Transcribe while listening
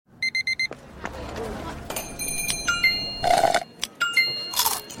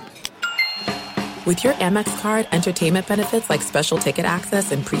With your Amex card, entertainment benefits like special ticket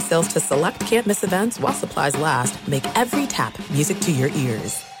access and pre-sales to select can't-miss events while supplies last make every tap music to your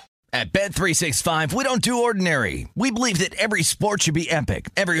ears. At Bet365, we don't do ordinary. We believe that every sport should be epic.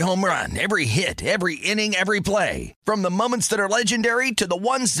 Every home run, every hit, every inning, every play. From the moments that are legendary to the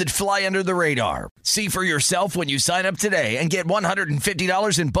ones that fly under the radar. See for yourself when you sign up today and get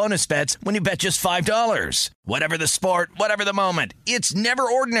 $150 in bonus bets when you bet just $5. Whatever the sport, whatever the moment, it's never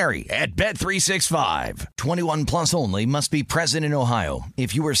ordinary at Bet365. 21 plus only. Must be present in Ohio.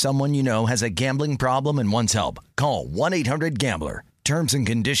 If you or someone you know has a gambling problem and wants help, call 1-800-GAMBLER. Terms and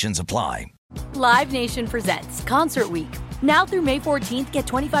conditions apply. Live Nation presents Concert Week. Now through May 14th, get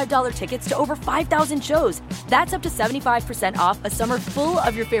 $25 tickets to over 5,000 shows. That's up to 75% off a summer full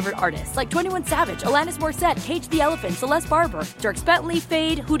of your favorite artists like 21 Savage, Alanis Morissette, Cage the Elephant, Celeste Barber, Dierks Bentley,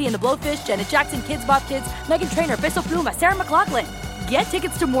 Fade, Hootie and the Blowfish, Janet Jackson, Kidz Bop Kids, Meghan Trainor, Peso Pluma, Sarah McLachlan. Get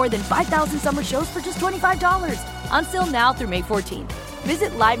tickets to more than 5,000 summer shows for just $25. On sale now through May 14th.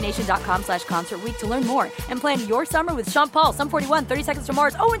 Visit LiveNation.com/Concert Week to learn more and plan your summer with Sean Paul, Sum 41, 30 Seconds to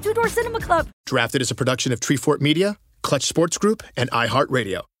Mars, and Two Door Cinema Club. Drafted is a production of Treefort Media, Clutch Sports Group, and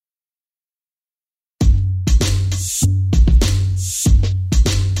iHeartRadio.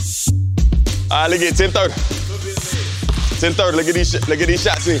 All right, let's get 10:30. 10:30. Look at these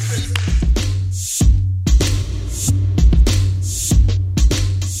shots in.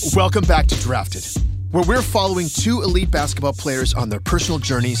 Welcome back to Drafted, where we're following two elite basketball players on their personal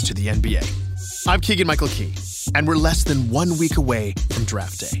journeys to the NBA. I'm Keegan-Michael Key, and we're less than 1 week away from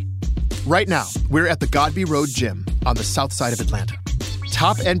draft day. Right now, we're at the Godby Road Gym on the south side of Atlanta.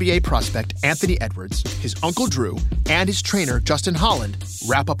 Top NBA prospect Anthony Edwards, his uncle Drew, and his trainer Justin Holland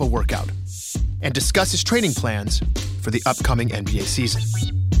wrap up a workout and discuss his training plans for the upcoming NBA season.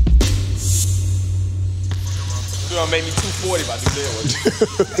 You're gonna make me 240 if I do leg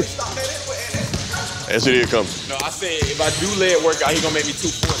workout. That shit here coming. No, I said if I do leg workout, he gonna make me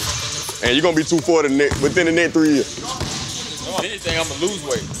 240. And you're gonna be 240 within the next 3 years. No, anything, I'm gonna lose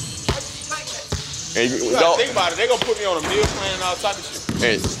weight. And You gotta think about it. They gonna put me on a meal plan and all type of shit.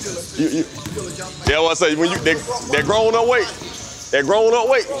 And that's what I say. When that grown up weight,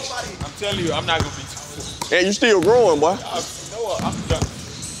 I'm telling you, I'm not gonna be 240. And you still growing, boy. You know what? I'm done.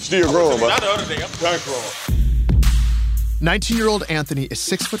 Still growing, boy. Not the other day. I'm done growing. 19-year-old Anthony is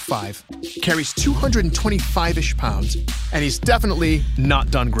 6'5", carries 225-ish pounds, and he's definitely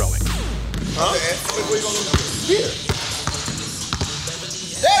not done growing. Huh?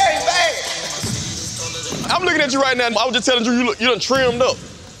 That ain't bad. I'm looking at you right now. I was just telling you done trimmed up,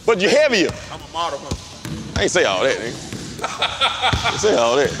 but you're heavier. I'm a model, huh? I ain't say all that, nigga. I ain't say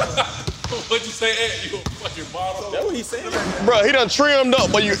all that. What'd you say, Ed? You a fucking model? That's what he said. Bro, he done trimmed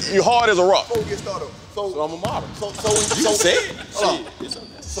up, but you hard as a rock. Before we get started, so I'm a model. So I'm asking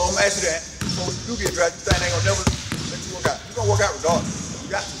that. So when you get drafted, you think they ain't gonna never let you work out? You gonna work out regardless. You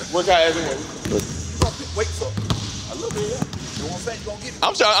got to work out as a way. You gonna pick weights up a little bit, yeah. You know what I'm saying? You gonna get it.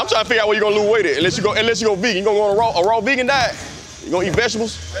 I'm trying to figure out where you gonna lose weight at. Unless you go vegan, you gonna go on a raw vegan diet. You gonna eat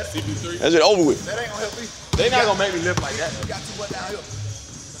vegetables. That's it over with. That ain't gonna help me. They not gonna make me live like that. You got too much down here.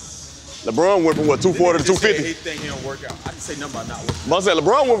 LeBron went from 240 to 250. He think he don't work out. I didn't say nothing about not working out. But I said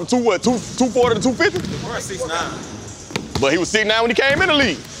LeBron went from 240 to 250. LeBron 6'9". But he was 6'9" when he came in the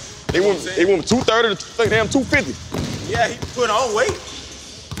league. He went from 230 to 250. Yeah, he put on weight.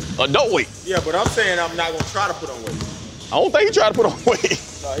 Adult weight. Yeah, but I'm saying I'm not gonna try to put on weight. I don't think he tried to put on weight.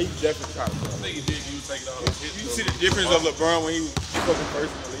 No, he definitely tried to put on weight. I think he did. He was taking all his hits. You see the difference of LeBron when he was fucking first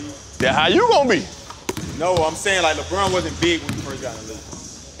in the league? Yeah, how you gonna be? No, I'm saying like LeBron wasn't big when he first got in the league.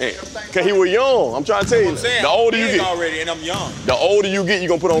 Cause he was young. I'm trying to tell you. The older you get, already, and I'm young. The older you get, you're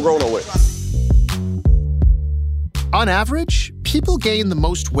gonna put on grown up weight. On average, people gain the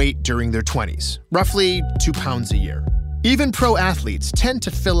most weight during their 20s, roughly 2 pounds a year. Even pro athletes tend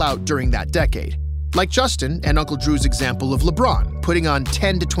to fill out during that decade, like Justin and Uncle Drew's example of LeBron, putting on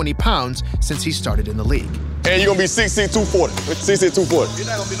 10 to 20 pounds since he started in the league. And you're gonna be 6'6", 240. 6'6", 240. You're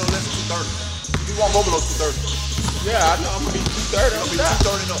not gonna be no less than 230. You won't go below 230. Yeah, I know. I'm gonna be 230. I'm gonna be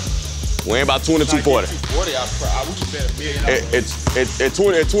 230 now. We ain't about 20 to 240. 240, I would bet $1 million. At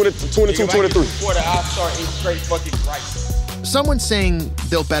 22, 23. 240, I'll start eating straight fucking rice. Someone saying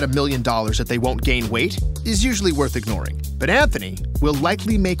they'll bet $1 million that they won't gain weight is usually worth ignoring. But Anthony will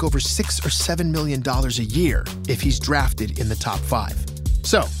likely make over $6 or $7 million a year if he's drafted in the top 5.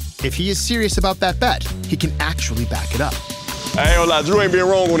 So, if he is serious about that bet, he can actually back it up. I ain't gonna lie, Drew ain't been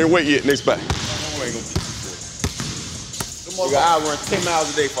wrong on his weight yet next back. I run 10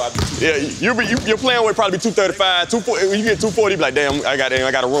 miles a day before I do 240. Yeah, your plan would probably be 235, 240. When you get 240, you be like, damn, I got to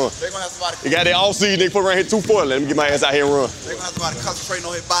run. They're gonna have somebody. You got that off season, they put around here 240. Let me get my ass out here and run. They're gonna have somebody concentrating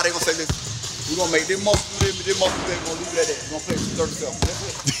on his body. They're gonna say, listen, We're going to make this most of this most of it. We're going to leave it at that. We're going to play 237.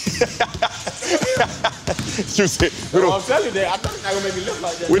 That's it. You said, I'm telling you that. I thought it's not going to make me look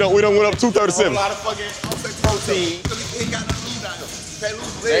like that. We don't went up 237. A lot of fucking protein. He ain't got nothing to lose out there.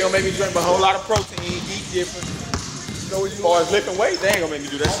 They ain't going to make me drink a whole lot of protein, eat different. As far as lifting weight, they ain't going to make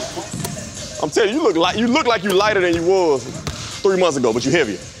me do that shit. I'm telling you, you look like you lighter than you was 3 months ago, but you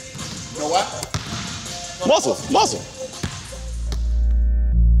heavier. You know what? Muscle.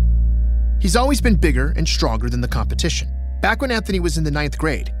 He's always been bigger and stronger than the competition. Back when Anthony was in the 9th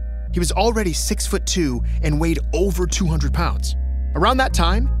grade, he was already 6'2" and weighed over 200 pounds. Around that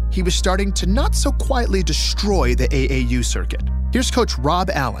time, he was starting to not so quietly destroy the AAU circuit. Here's Coach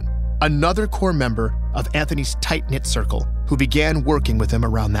Rob Allen, another core member of Anthony's tight-knit circle, who began working with him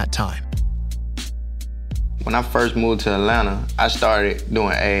around that time. When I first moved to Atlanta, I started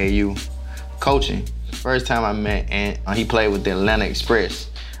doing AAU coaching. First time I met Ant, he played with the Atlanta Express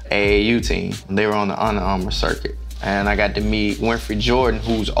AAU team. They were on the Under Armour circuit. And I got to meet Winfrey Jordan,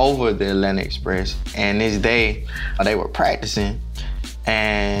 who's over the Atlanta Express. And this day, they were practicing.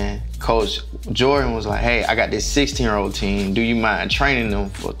 And Coach Jordan was like, hey, I got this 16-year-old team. Do you mind training them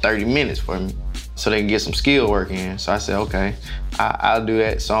for 30 minutes for me so they can get some skill work in? So I said, okay, I'll do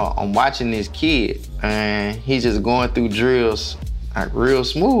that. So I'm watching this kid, and he's just going through drills like real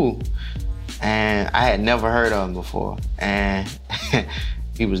smooth. And I had never heard of him before. And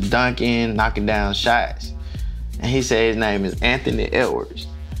he was dunking, knocking down shots. And he said his name is Anthony Edwards.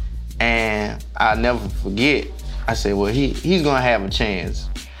 And I'll never forget, I said, well, he's gonna have a chance.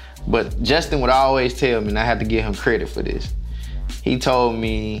 But Justin would always tell me, and I have to give him credit for this. He told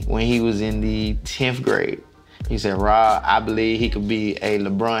me when he was in the 10th grade, he said, Rob, I believe he could be a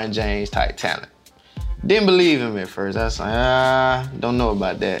LeBron James type talent. Didn't believe him at first. I was like, don't know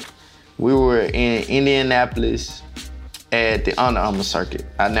about that. We were in Indianapolis at the Under Armour circuit.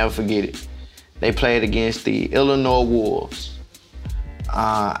 I'll never forget it. They played against the Illinois Wolves.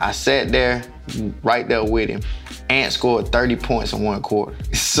 I sat there, right there with him. Ant scored 30 points in 1 quarter.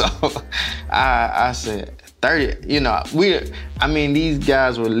 So I said, 30, these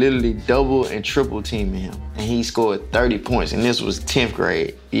guys were literally double and triple teaming him. And he scored 30 points, and this was 10th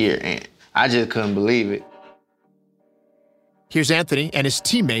grade year, and I just couldn't believe it. Here's Anthony and his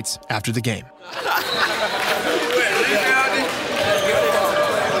teammates after the game.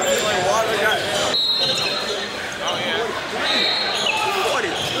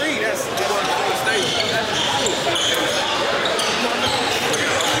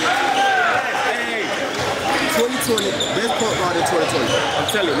 Best point guard in 2020. I'm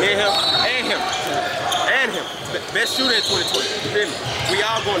telling you, me and him. Best shooter in 2020. You feel me? We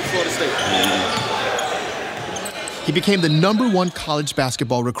all going to Florida State. He became the #1 college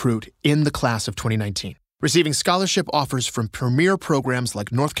basketball recruit in the class of 2019, receiving scholarship offers from premier programs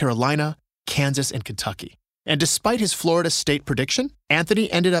like North Carolina, Kansas, and Kentucky. And despite his Florida State prediction,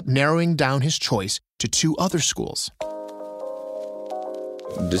 Anthony ended up narrowing down his choice to 2 other schools.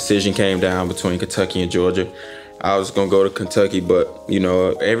 The decision came down between Kentucky and Georgia. I was going to go to Kentucky, but,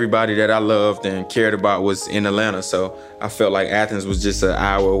 everybody that I loved and cared about was in Atlanta, so I felt like Athens was just an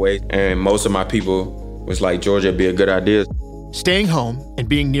hour away, and most of my people was like, Georgia would be a good idea. Staying home and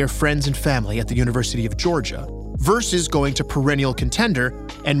being near friends and family at the University of Georgia versus going to perennial contender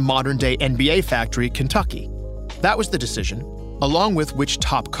and modern-day NBA factory, Kentucky. That was the decision, along with which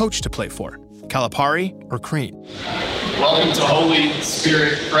top coach to play for, Calipari or Crean. Welcome to Holy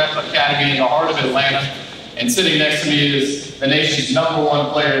Spirit Prep Academy in the heart of Atlanta. And sitting next to me is the nation's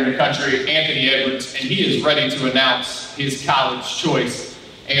 #1 player in the country, Anthony Edwards, and he is ready to announce his college choice.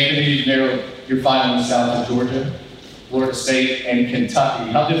 Anthony, you narrowed your finalists out to Georgia, Florida State, and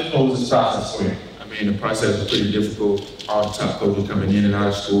Kentucky. How difficult was this process for you? The process was pretty difficult. All the top coaches coming in and out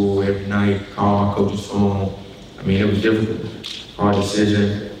of school every night, calling my coach's phone. It was difficult. Hard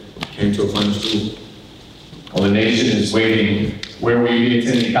decision. Came to a final school. Well, the nation is waiting. Where will you be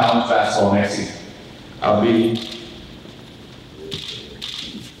attending college basketball next season? I'll be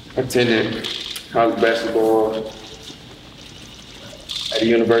attending college basketball at the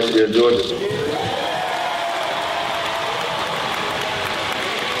University of Georgia.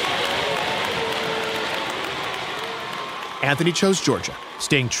 Anthony chose Georgia,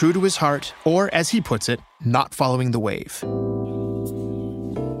 staying true to his heart, or as he puts it, not following the wave.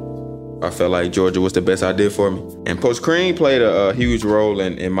 I felt like Georgia was the best idea for me. And Coach Crean played a huge role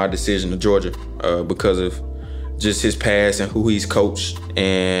in my decision to Georgia because of just his past and who he's coached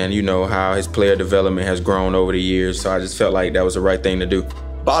and, how his player development has grown over the years. So I just felt like that was the right thing to do.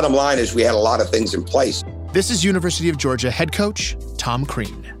 Bottom line is we had a lot of things in place. This is University of Georgia head coach Tom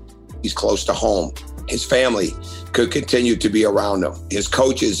Crean. He's close to home. his family could continue to be around him. His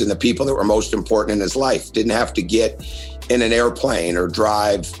coaches and the people that were most important in his life didn't have to get in an airplane or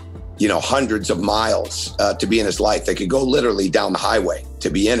drive, hundreds of miles to be in his life. They could go literally down the highway to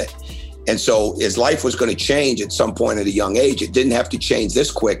be in it. And so his life was going to change at some point at a young age. It didn't have to change this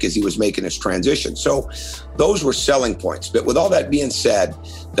quick as he was making his transition. So those were selling points. But with all that being said,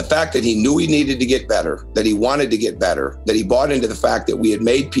 the fact that he knew he needed to get better, that he wanted to get better, that he bought into the fact that we had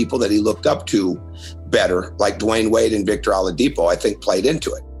made people that he looked up to better, like Dwayne Wade and Victor Oladipo, I think played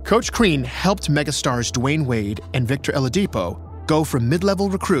into it. Coach Crean helped megastars Dwayne Wade and Victor Oladipo go from mid-level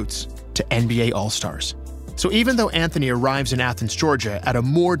recruits to NBA All-Stars. So even though Anthony arrives in Athens, Georgia at a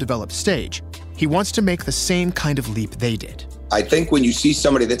more developed stage, he wants to make the same kind of leap they did. I think when you see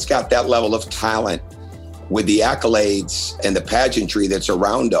somebody that's got that level of talent with the accolades and the pageantry that's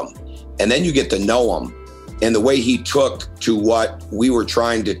around them, and then you get to know him and the way he took to what we were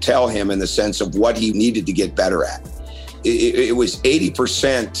trying to tell him in the sense of what he needed to get better at. It was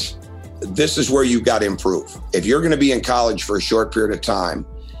 80%, this is where you got to improve. If you're going to be in college for a short period of time,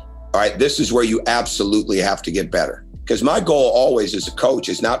 all right, this is where you absolutely have to get better. Because my goal always as a coach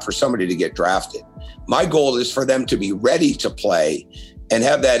is not for somebody to get drafted. My goal is for them to be ready to play and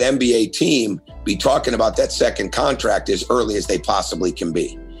have that NBA team be talking about that second contract as early as they possibly can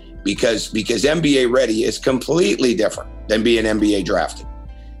be. Because NBA ready is completely different than being NBA drafted.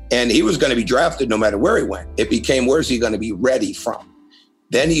 And he was going to be drafted no matter where he went. It became, where's he going to be ready from?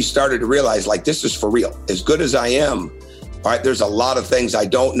 Then he started to realize, like, this is for real. As good as I am, all right, there's a lot of things I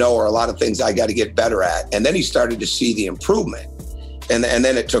don't know or a lot of things I got to get better at. And then he started to see the improvement. And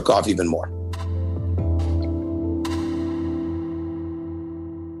then it took off even more.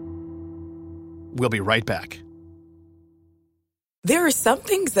 We'll be right back. There are some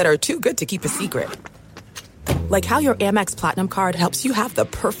things that are too good to keep a secret. Like how your Amex Platinum card helps you have the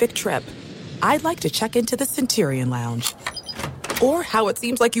perfect trip. I'd like to check into the Centurion Lounge. Or how it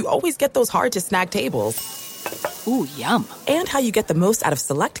seems like you always get those hard-to-snag tables. Ooh, yum. And how you get the most out of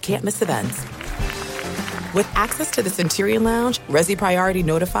select can't-miss events. With access to the Centurion Lounge, Resi Priority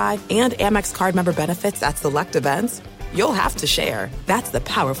Notify, and Amex card member benefits at select events, you'll have to share. That's the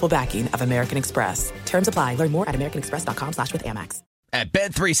powerful backing of American Express. Terms apply. Learn more at americanexpress.com/withAmex. At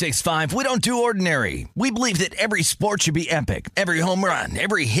Bet365, we don't do ordinary. We believe that every sport should be epic. Every home run,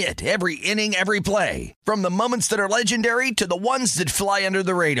 every hit, every inning, every play. From the moments that are legendary to the ones that fly under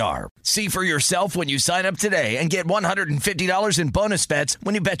the radar. See for yourself when you sign up today and get $150 in bonus bets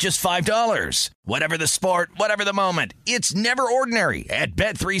when you bet just $5. Whatever the sport, whatever the moment, it's never ordinary at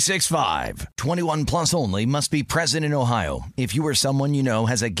Bet365. 21 plus only. Must be present in Ohio. If you or someone you know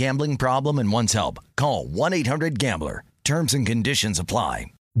has a gambling problem and wants help, call 1-800-GAMBLER. Terms and conditions apply.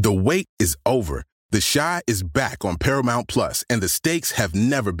 The wait is over. The Chi is back on Paramount Plus, and the stakes have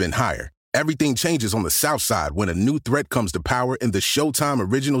never been higher. Everything changes on the South Side when a new threat comes to power in the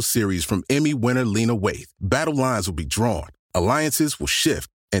Showtime original series from Emmy winner Lena Waithe. Battle lines will be drawn, alliances will shift,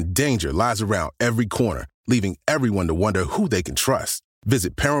 and danger lies around every corner, leaving everyone to wonder who they can trust.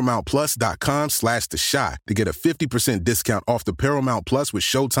 Visit ParamountPlus.com/The Chi to get a 50% discount off the Paramount Plus with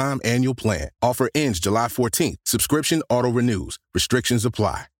Showtime annual plan. Offer ends July 14th. Subscription auto-renews. Restrictions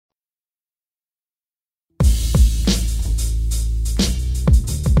apply.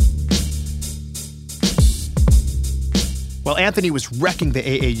 While Anthony was wrecking the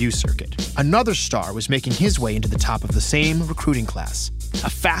AAU circuit, another star was making his way into the top of the same recruiting class. A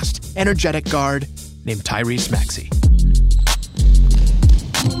fast, energetic guard named Tyrese Maxey.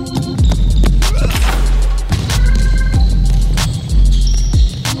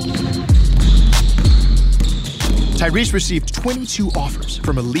 Tyrese received 22 offers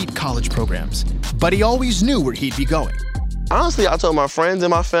from elite college programs, but he always knew where he'd be going. Honestly, I told my friends and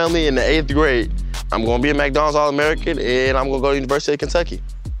my family in the 8th grade, I'm going to be a McDonald's All-American and I'm going to go to the University of Kentucky.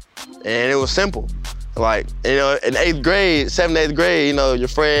 And it was simple. Like, in 8th grade, 7th, 8th grade, your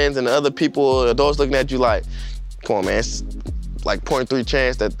friends and the other people, adults looking at you like, come on, man, it's like 0.3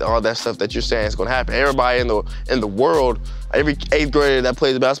 chance that all that stuff that you're saying is going to happen. Everybody in the world, every 8th grader that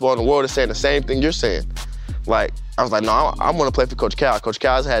plays basketball in the world is saying the same thing you're saying. Like, I was like, no, I want to play for Coach Cal. Coach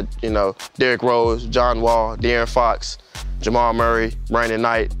Cal's had, Derrick Rose, John Wall, De'Aaron Fox, Jamal Murray, Brandon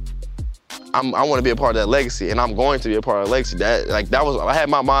Knight. I want to be a part of that legacy, and I'm going to be a part of that legacy. I had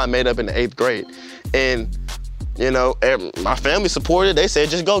my mind made up in the 8th grade. And, my family supported. They said,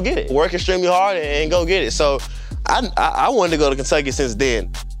 just go get it. Work extremely hard and go get it. So I wanted to go to Kentucky since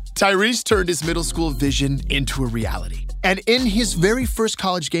then. Tyrese turned his middle school vision into a reality. And in his very first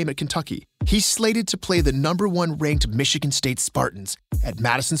college game at Kentucky, he's slated to play the #1 ranked Michigan State Spartans at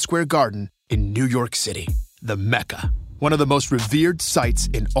Madison Square Garden in New York City, the Mecca, one of the most revered sites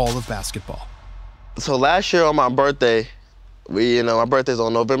in all of basketball. So last year on my birthday, my birthday's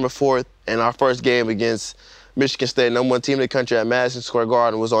on November 4th, and our first game against Michigan State, #1 team in the country at Madison Square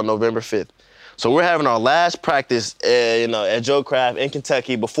Garden, was on November 5th. So we're having our last practice, at Joe Craft in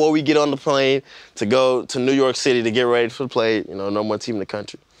Kentucky before we get on the plane to go to New York City to get ready to play, #1 team in the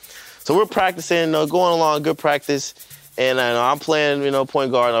country. So we're practicing, going along, good practice, and I'm playing,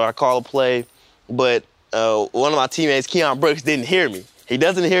 point guard. I call a play, but one of my teammates, Keon Brooks, didn't hear me. He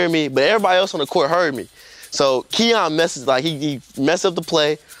doesn't hear me, but everybody else on the court heard me. So Keon he messed up the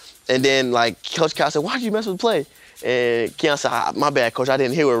play, and then Coach Cal said, "Why'd you mess up the play?" And Keon said, "My bad, Coach. I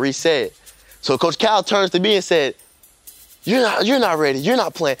didn't hear what Reese said." So Coach Cal turns to me and said, You're not ready. You're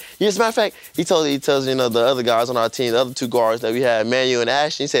not playing. As a matter of fact, he tells the other guys on our team, the other 2 guards that we had, Manu and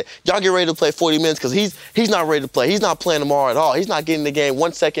Ashton, he said, "Y'all get ready to play 40 minutes because he's not ready to play. He's not playing tomorrow at all. He's not getting the game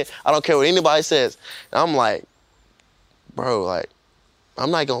 1 second. I don't care what anybody says." And I'm like, bro,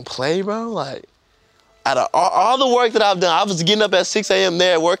 I'm not gonna play, bro. Out of all the work that I've done, I was getting up at 6 a.m.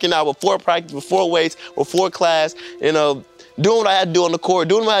 there, working out before practice, before weights, before class, doing what I had to do on the court,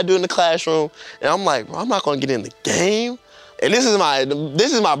 doing what I had to do in the classroom. And I'm like, bro, I'm not gonna get in the game. And this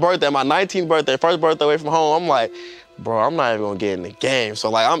is my birthday, my 19th birthday, first birthday away from home. I'm like, bro, I'm not even gonna get in the game.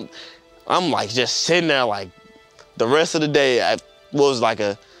 So I'm just sitting there the rest of the day. It was I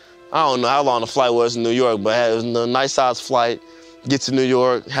don't know how long the flight was in New York, but it was a nice sized flight. Get to New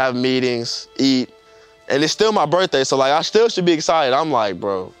York, have meetings, eat, and it's still my birthday. So I still should be excited. I'm like,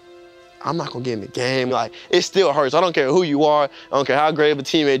 bro, I'm not gonna get in the game. It still hurts. I don't care who you are. I don't care how great of a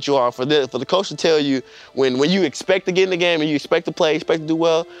teammate you are. For the coach to tell you when you expect to get in the game and you expect to play, expect to do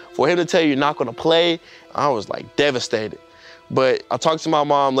well, for him to tell you you're not gonna play, I was devastated. But I talked to my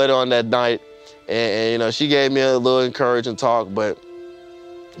mom later on that night, and she gave me a little encouraging talk. But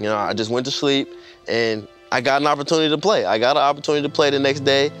I just went to sleep, and I got an opportunity to play. I got an opportunity to play the next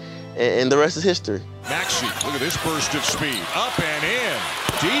day, and the rest is history. Maxey, look at this burst of speed. Up and in.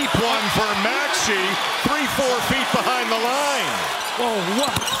 Deep one for Maxey. 3-4 feet behind the line. Oh,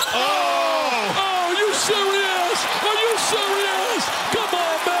 what? Oh, are you serious? Are you serious? Come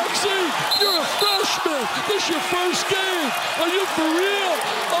on, Maxey. You're a freshman. This is your first game. Are you for real?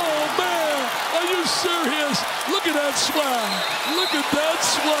 Oh, man. Are you serious? Look at that swag. Look at that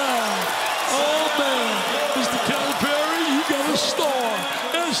swag. Oh, man. Mr. Calipari, you got a star.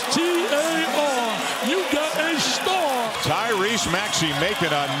 S-T-A-R. You got a star. Tyrese Maxey making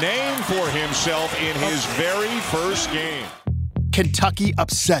a name for himself in his very first game. Kentucky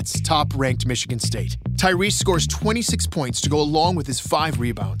upsets top-ranked Michigan State. Tyrese scores 26 points to go along with his 5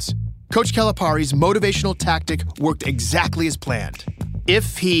 rebounds. Coach Calipari's motivational tactic worked exactly as planned,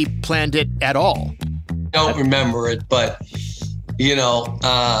 if he planned it at all. I don't remember it, but,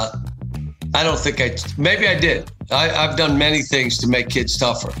 I don't think maybe I did. I've done many things to make kids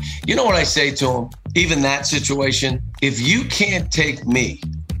tougher. You know what I say to them? Even that situation, if you can't take me,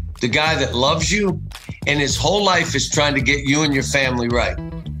 the guy that loves you and his whole life is trying to get you and your family right.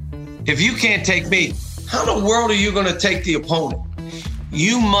 If you can't take me, how in the world are you going to take the opponent?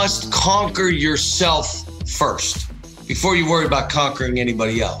 You must conquer yourself first before you worry about conquering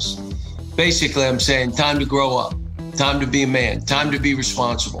anybody else. Basically, I'm saying time to grow up, time to be a man, time to be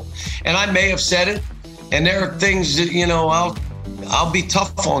responsible. And I may have said it, and there are things that, I'll be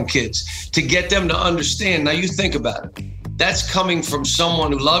tough on kids to get them to understand. Now you think about it. That's coming from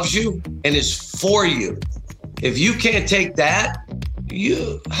someone who loves you and is for you. If you can't take that,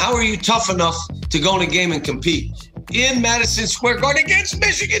 how are you tough enough to go in a game and compete in Madison Square Garden against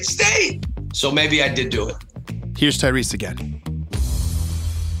Michigan State? So maybe I did do it. Here's Tyrese again.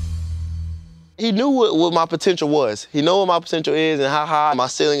 He knew what my potential was. He knew what my potential is and how high my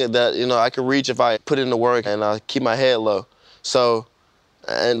ceiling is that, I can reach if I put in the work and keep my head low. So,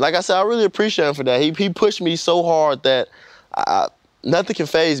 and like I said, I really appreciate him for that. He pushed me so hard that nothing can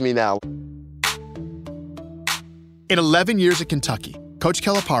faze me now. In 11 years at Kentucky, Coach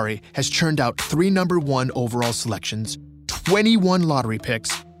Calipari has churned out 3 #1 overall selections, 21 lottery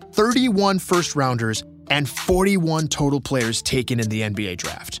picks, 31 first-rounders, and 41 total players taken in the NBA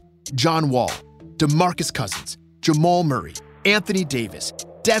draft. John Wall, DeMarcus Cousins, Jamal Murray, Anthony Davis,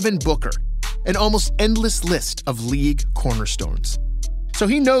 Devin Booker, an almost endless list of league cornerstones. So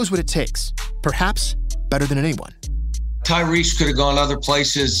he knows what it takes, perhaps better than anyone. Tyrese could have gone other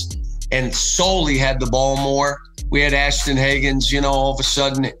places and solely had the ball more. We had Ashton Hagans, all of a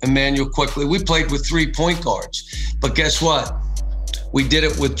sudden, Emmanuel Quickley. We played with 3 point guards. But guess what? We did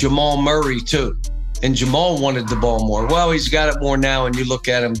it with Jamal Murray, too. And Jamal wanted the ball more. Well, he's got it more now, and you look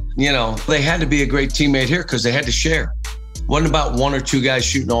at him, they had to be a great teammate here because they had to share. It wasn't about 1 or 2 guys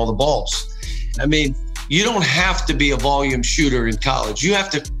shooting all the balls. I mean, you don't have to be a volume shooter in college. You have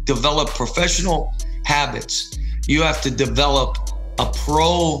to develop professional habits. You have to develop a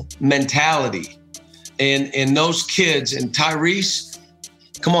pro mentality in those kids. And Tyrese,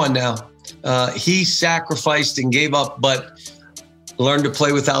 come on now. He sacrificed and gave up, but learned to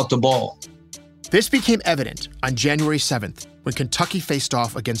play without the ball. This became evident on January 7th when Kentucky faced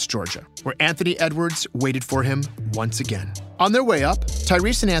off against Georgia, where Anthony Edwards waited for him once again. On their way up,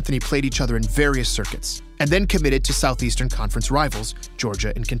 Tyrese and Anthony played each other in various circuits and then committed to Southeastern Conference rivals,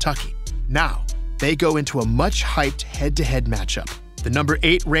 Georgia and Kentucky. Now, they go into a much-hyped head-to-head matchup. The number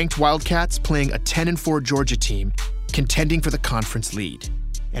 8 ranked Wildcats playing a 10-4 Georgia team contending for the conference lead.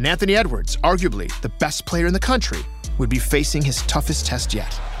 And Anthony Edwards, arguably the best player in the country, would be facing his toughest test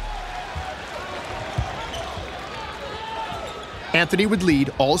yet. Anthony would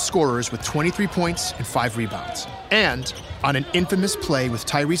lead all scorers with 23 points and 5 rebounds. And on an infamous play with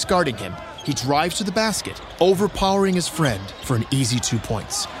Tyrese guarding him, he drives to the basket, overpowering his friend for an easy 2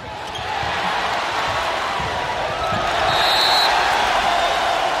 points.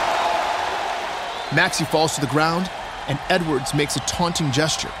 Maxey falls to the ground, and Edwards makes a taunting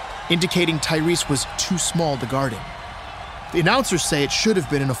gesture, indicating Tyrese was too small to guard him. The announcers say it should have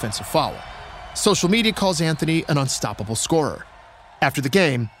been an offensive foul. Social media calls Anthony an unstoppable scorer. After the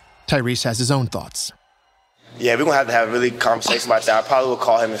game, Tyrese has his own thoughts. Yeah, we're going to have a really conversation about that. I probably will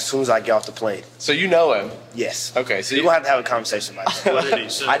call him as soon as I get off the plane. So you know him? Yes. Okay. So we're going to have a conversation about that. What did he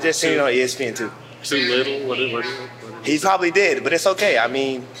say? I just seen it on ESPN, too. Too little? What he probably did, but it's okay. I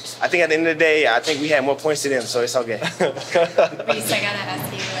mean, I think at the end of the day, I think we had more points than him, so it's okay. Reese, I got to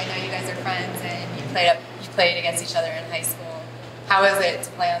ask you, I know you guys are friends and you played against each other in high school. How was it to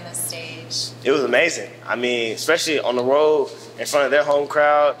play on this stage? It was amazing. I mean, especially on the road in front of their home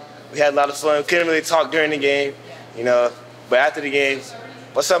crowd. We had a lot of fun. We couldn't really talk during the game, you know. But after the game,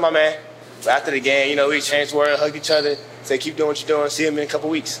 what's up, my man? But after the game, you know, we exchanged words, hugged each other, said, keep doing what you're doing, see him in a couple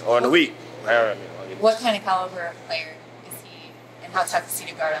weeks or in a week. What kind of caliber of player is he, and how tough is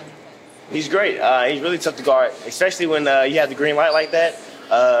he to guard on defense? He's great. He's really tough to guard, especially when you have the green light like that.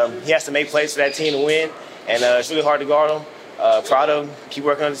 He has to make plays for that team to win, and it's really hard to guard him. Proud of him. Keep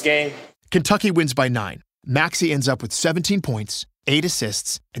working on this game. Kentucky wins by 9. Maxey ends up with 17 points, 8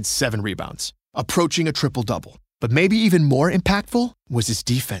 assists, and 7 rebounds, approaching a triple-double. But maybe even more impactful was his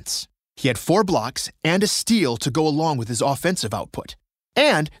defense. He had 4 blocks and a steal to go along with his offensive output,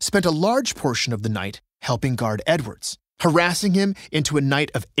 and spent a large portion of the night helping guard Edwards, harassing him into a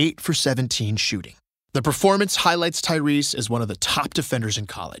night of 8 for 17 shooting. The performance highlights Tyrese as one of the top defenders in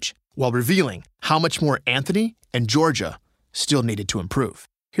college, while revealing how much more Anthony and Georgia still needed to improve.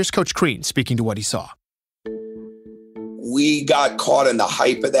 Here's Coach Crean speaking to what he saw. We got caught in the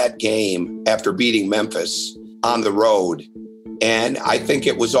hype of that game after beating Memphis on the road. And I think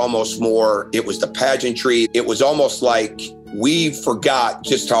it was almost more, it was the pageantry. It was almost like we forgot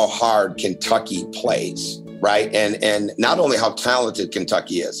just how hard Kentucky plays, right? And not only how talented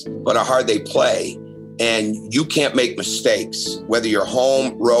Kentucky is, but how hard they play. And you can't make mistakes, whether you're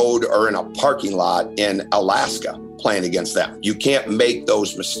home, road, or in a parking lot in Alaska playing against them. You can't make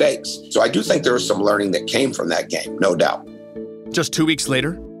those mistakes. So I do think there was some learning that came from that game, no doubt. Just 2 weeks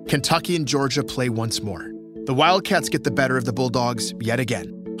later, Kentucky and Georgia play once more. The Wildcats get the better of the Bulldogs yet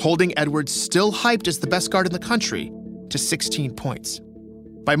again, holding Edwards, still hyped as the best guard in the country, to 16 points.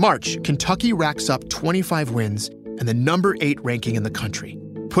 By March, Kentucky racks up 25 wins and the number 8 ranking in the country,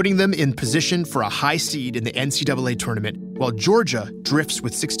 putting them in position for a high seed in the NCAA tournament, while Georgia drifts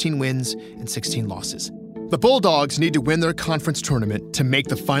with 16 wins and 16 losses. The Bulldogs need to win their conference tournament to make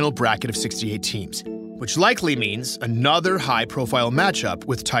the final bracket of 68 teams, which likely means another high-profile matchup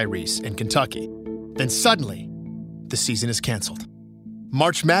with Tyrese and Kentucky. Then suddenly, the season is canceled.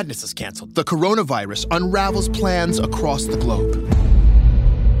 March Madness is canceled. The coronavirus unravels plans across the globe.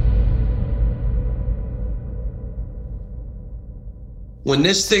 When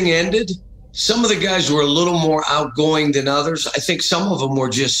this thing ended, some of the guys were a little more outgoing than others. I think some of them were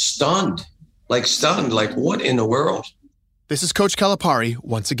just stunned, like what in the world? This is Coach Calipari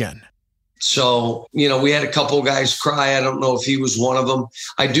once again. So, we had a couple of guys cry. I don't know if he was one of them.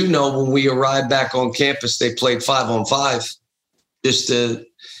 I do know when we arrived back on campus, they played 5-on-5, just the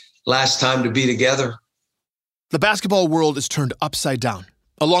last time to be together. The basketball world is turned upside down,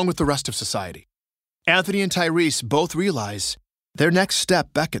 along with the rest of society. Anthony and Tyrese both realize their next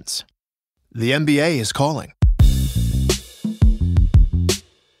step beckons. The NBA is calling.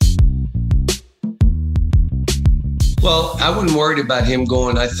 Well, I wasn't worried about him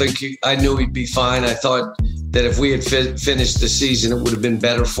going. I knew he'd be fine. I thought that if we had finished the season, it would have been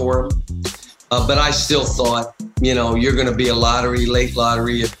better for him. But I still thought, you're going to be a late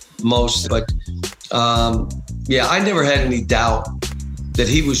lottery at most. But I never had any doubt that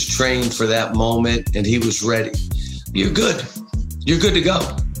he was trained for that moment and he was ready, you're good. You're good to go.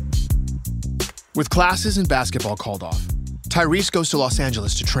 With classes and basketball called off, Tyrese goes to Los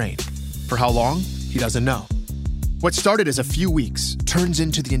Angeles to train. For how long? He doesn't know. What started as a few weeks turns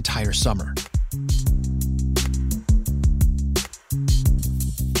into the entire summer.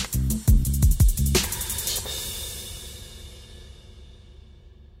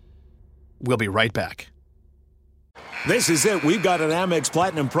 We'll be right back. This is it. We've got an Amex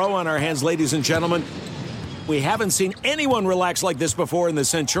Platinum Pro on our hands, ladies and gentlemen. We haven't seen anyone relax like this before in the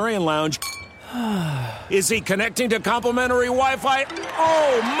Centurion Lounge. Is he connecting to complimentary Wi-Fi?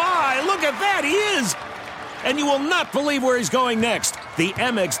 Oh, my! Look at that! He is! And you will not believe where he's going next. The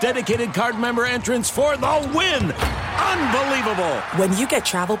Amex dedicated card member entrance for the win! Unbelievable! When you get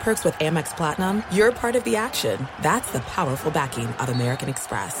travel perks with Amex Platinum, you're part of the action. That's the powerful backing of American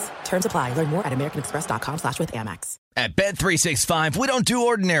Express. Terms apply. Learn more at americanexpress.com/withAmex. At Bet365, we don't do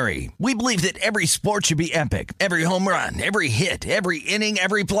ordinary. We believe that every sport should be epic. Every home run, every hit, every inning,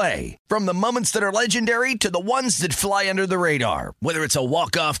 every play. From the moments that are legendary to the ones that fly under the radar. Whether it's a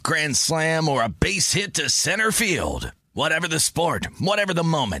walk-off grand slam or a base hit to center field. Whatever the sport, whatever the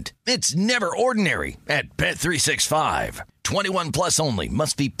moment, it's never ordinary at Bet365. 21 plus only.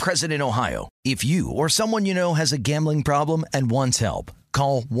 Must be present in Ohio. If you or someone you know has a gambling problem and wants help,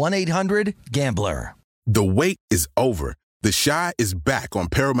 call 1-800-GAMBLER. The wait is over. The Chi is back on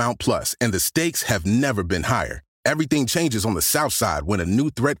Paramount Plus, and the stakes have never been higher. Everything changes on the South Side when a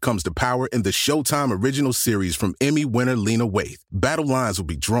new threat comes to power in the Showtime original series from Emmy winner Lena Waithe. Battle lines will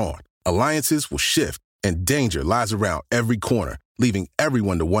be drawn, alliances will shift, and danger lies around every corner, leaving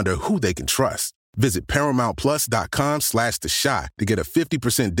everyone to wonder who they can trust. Visit ParamountPlus.com/The Chi to get a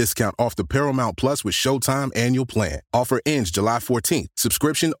 50% discount off the Paramount Plus with Showtime annual plan. Offer ends July 14th.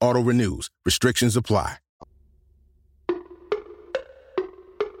 Subscription auto-renews. Restrictions apply.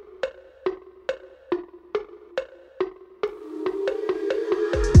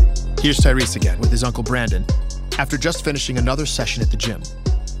 Here's Tyrese again with his uncle Brandon after just finishing another session at the gym.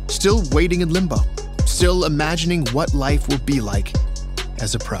 Still waiting in limbo. Still imagining what life will be like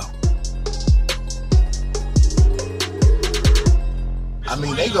as a pro. I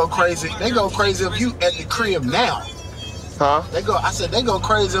mean, they go crazy. They go crazy if you at the crib now. Huh? They go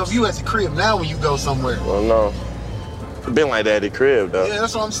crazy if you at the crib now when you go somewhere. Well, no. It's been like that at the crib, though. Yeah,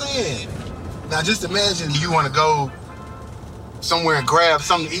 that's what I'm saying. Now, just imagine you want to go somewhere and grab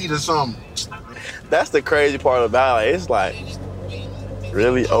something to eat or something. That's the crazy part about it. It's like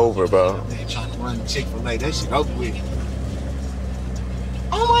really over, bro. They trying to run the Chick-fil-A. That shit over with.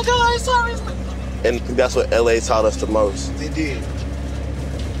 Oh my God, sorry. And that's what LA taught us the most. They did.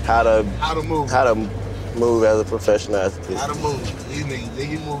 How to move. How to move as a professional athlete. How to move.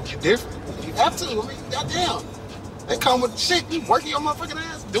 You move different. You have to. I mean, goddamn. They come with shit. You working your motherfucking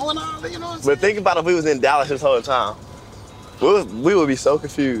ass, doing all that, you know what I'm saying? But think about if we was in Dallas this whole time. We would be so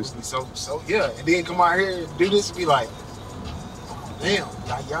confused. So yeah. And then come out here and do this and be like, damn,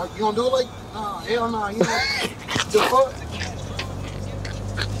 y'all, you gonna do it like, nah, hell no, you know, the fuck?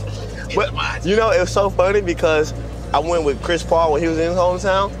 But, you know, it was so funny because I went with Chris Paul when he was in his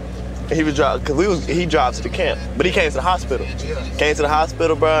hometown, and he was because he dropped to the camp, but he came to the hospital. Yeah. Came to the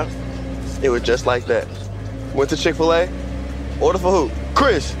hospital, bro. It was just like that. Went to Chick-fil-A, order for who?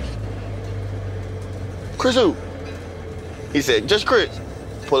 Chris. Chris who? He said, just Chris.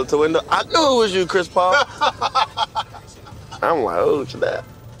 Pull up to the window. I knew it was you, Chris Paul. I'm like, oh, what's that?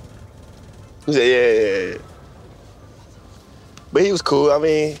 He said, yeah. But he was cool. I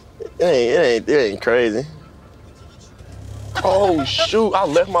mean, it ain't crazy. Oh, shoot. I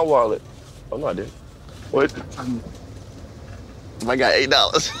left my wallet. Oh, no, I didn't. What? I got $8.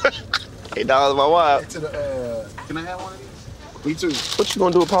 $8 in my wallet. Can I have one of these? Me too. What you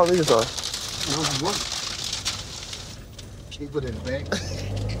gonna do with Polynesian sauce? No, you want. Can you put it in the bag?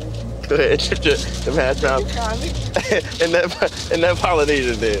 Go ahead, the hash brown. and that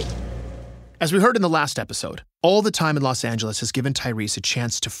Polynesian did. As we heard in the last episode, all the time in Los Angeles has given Tyrese a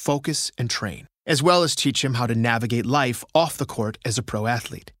chance to focus and train, as well as teach him how to navigate life off the court as a pro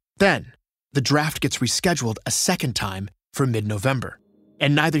athlete. Then, the draft gets rescheduled a second time for mid-November.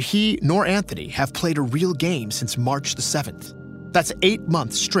 And neither he nor Anthony have played a real game since March the 7th. That's 8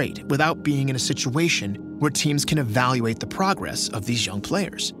 months straight without being in a situation where teams can evaluate the progress of these young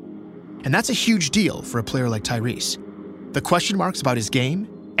players. And that's a huge deal for a player like Tyrese. The question marks about his game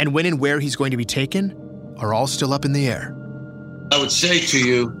and when and where he's going to be taken are all still up in the air. I would say to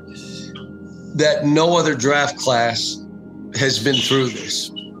you that no other draft class has been through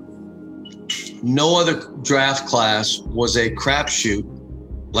this. No other draft class was a crapshoot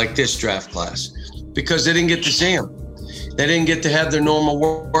like this draft class because they didn't get to see him. They didn't get to have their normal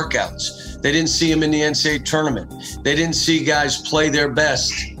workouts. They didn't see them in the NCAA tournament. They didn't see guys play their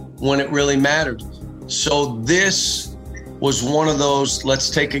best when it really mattered. So this was one of those, let's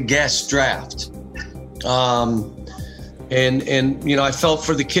take a guess draft. And you know, I felt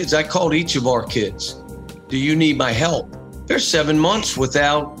for the kids. I called each of our kids, do you need my help? They're 7 months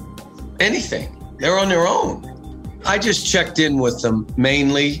without anything. They're on their own. I just checked in with them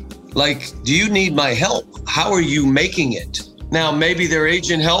mainly, like, do you need my help? How are you making it? Now, maybe their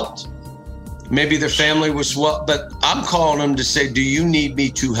agent helped. Maybe their family was well, but I'm calling them to say, do you need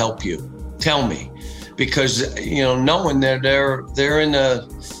me to help you? Tell me. Because, you know, knowing they're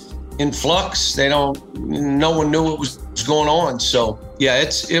in flux, no one knew what was going on. So yeah,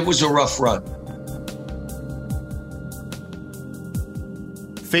 it was a rough run.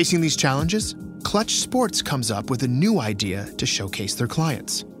 Facing these challenges, Clutch Sports comes up with a new idea to showcase their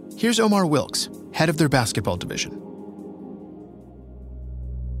clients. Here's Omar Wilkes, head of their basketball division.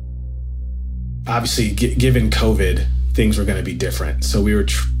 Obviously, given COVID, things were going to be different. So we were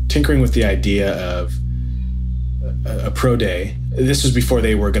tinkering with the idea of a pro day. This was before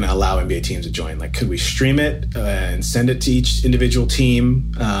they were going to allow NBA teams to join. Like, could we stream it and send it to each individual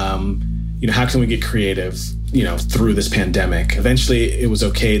team? You know, how can we get creative, you know, through this pandemic? Eventually, it was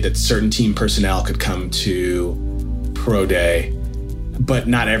okay that certain team personnel could come to pro day, but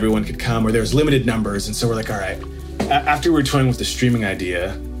not everyone could come, or there was limited numbers. And so we're like, all right. After we were toying with the streaming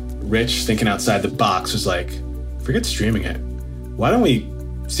idea, Rich, thinking outside the box, was like, forget streaming it. Why don't we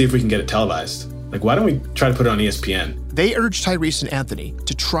see if we can get it televised? Like, why don't we try to put it on ESPN? They urged Tyrese and Anthony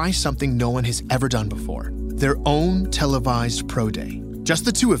to try something no one has ever done before, their own televised pro day. Just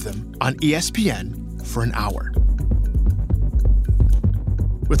the two of them on ESPN for an hour.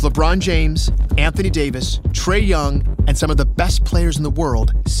 With LeBron James, Anthony Davis, Trae Young, and some of the best players in the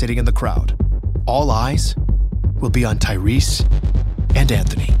world sitting in the crowd, all eyes will be on Tyrese and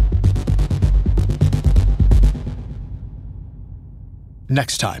Anthony.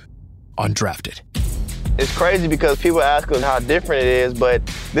 Next time on Drafted. It's crazy because people ask us how different it is, but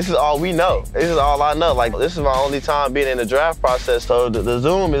this is all we know. This is all I know. Like, this is my only time being in the draft process, so the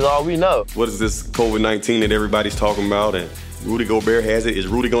Zoom is all we know. What is this COVID-19 that everybody's talking about? And Rudy Gobert has it. Is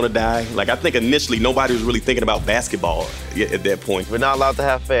Rudy going to die? Like, I think initially nobody was really thinking about basketball at that point. We're not allowed to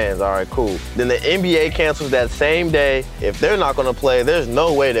have fans. All right, cool. Then the NBA cancels that same day. If they're not going to play, there's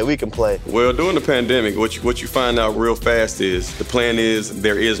no way that we can play. Well, during the pandemic, what you find out real fast is the plan is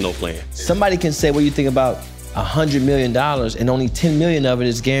there is no plan. Somebody can say, what do you think about $100 million and only $10 million of it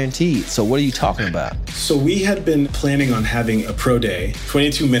is guaranteed. So what are you talking about? So we had been planning on having a pro day,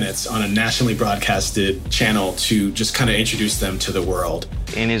 22 minutes on a nationally broadcasted channel to just kind of introduce them to the world.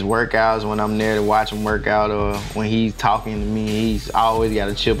 In his workouts, when I'm there to watch him work out, or when he's talking to me, he's always got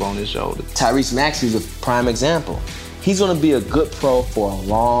a chip on his shoulder. Tyrese Maxey is a prime example. He's going to be a good pro for a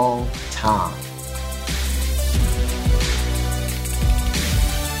long time.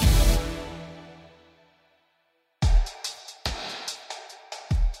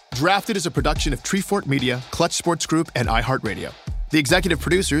 Drafted is a production of Treefort Media, Clutch Sports Group, and iHeartRadio. The executive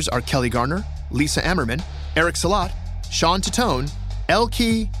producers are Kelly Garner, Lisa Ammerman, Eric Salat, Sean Tatone, El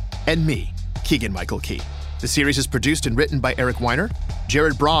Key, and me, Keegan-Michael Key. The series is produced and written by Eric Weiner.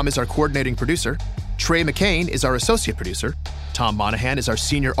 Jared Braum is our coordinating producer. Trey McCain is our associate producer. Tom Monahan is our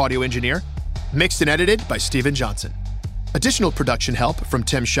senior audio engineer. Mixed and edited by Steven Johnson. Additional production help from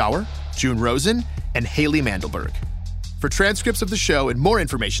Tim Schauer, June Rosen, and Haley Mandelberg. For transcripts of the show and more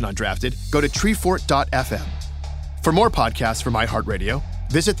information on Drafted, go to treefort.fm. For more podcasts from iHeartRadio,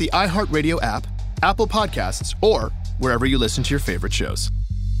 visit the iHeartRadio app, Apple Podcasts, or wherever you listen to your favorite shows.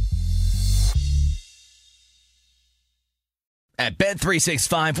 At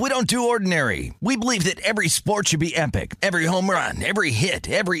Bet365, we don't do ordinary. We believe that every sport should be epic. Every home run, every hit,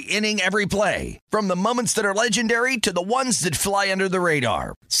 every inning, every play. From the moments that are legendary to the ones that fly under the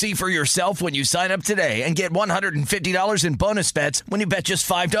radar. See for yourself when you sign up today and get $150 in bonus bets when you bet just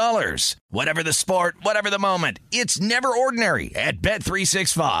 $5. Whatever the sport, whatever the moment, it's never ordinary at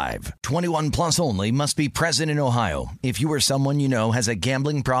Bet365. 21 plus only. Must be present in Ohio. If you or someone you know has a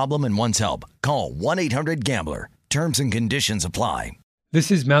gambling problem and wants help, call 1-800-GAMBLER. Terms and conditions apply.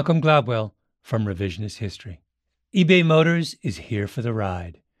 This is Malcolm Gladwell from Revisionist History. eBay Motors is here for the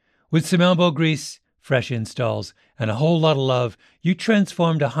ride. With some elbow grease, fresh installs, and a whole lot of love, you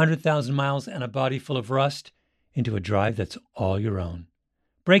transformed 100,000 miles and a body full of rust into a drive that's all your own.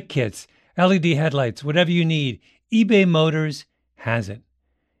 Brake kits, LED headlights, whatever you need, eBay Motors has it.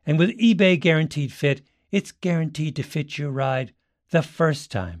 And with eBay Guaranteed Fit, it's guaranteed to fit your ride the first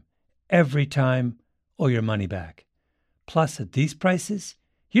time, every time, or your money back. Plus, at these prices,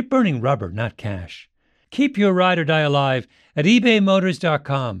 you're burning rubber, not cash. Keep your ride or die alive at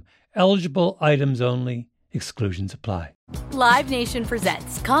ebaymotors.com. Eligible items only. Exclusions apply. Live Nation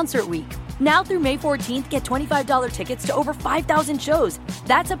presents Concert Week. Now through May 14th, get $25 tickets to over 5,000 shows.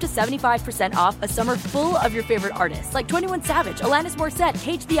 That's up to 75% off a summer full of your favorite artists like 21 Savage, Alanis Morissette,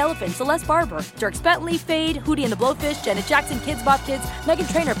 Cage the Elephant, Celeste Barber, Dierks Bentley, Fade, Hootie and the Blowfish, Janet Jackson, Kidz Bop Kids,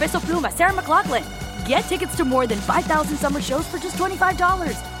 Meghan Trainor, Peso Pluma, Sarah McLachlan. Get tickets to more than 5,000 summer shows for just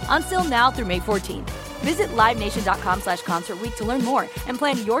 $25. On sale now through May 14th. Visit LiveNation.com/Concert Week to learn more and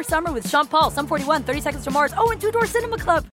plan your summer with Sean Paul, Sum 41, 30 Seconds to Mars, and Two Door Cinema Club.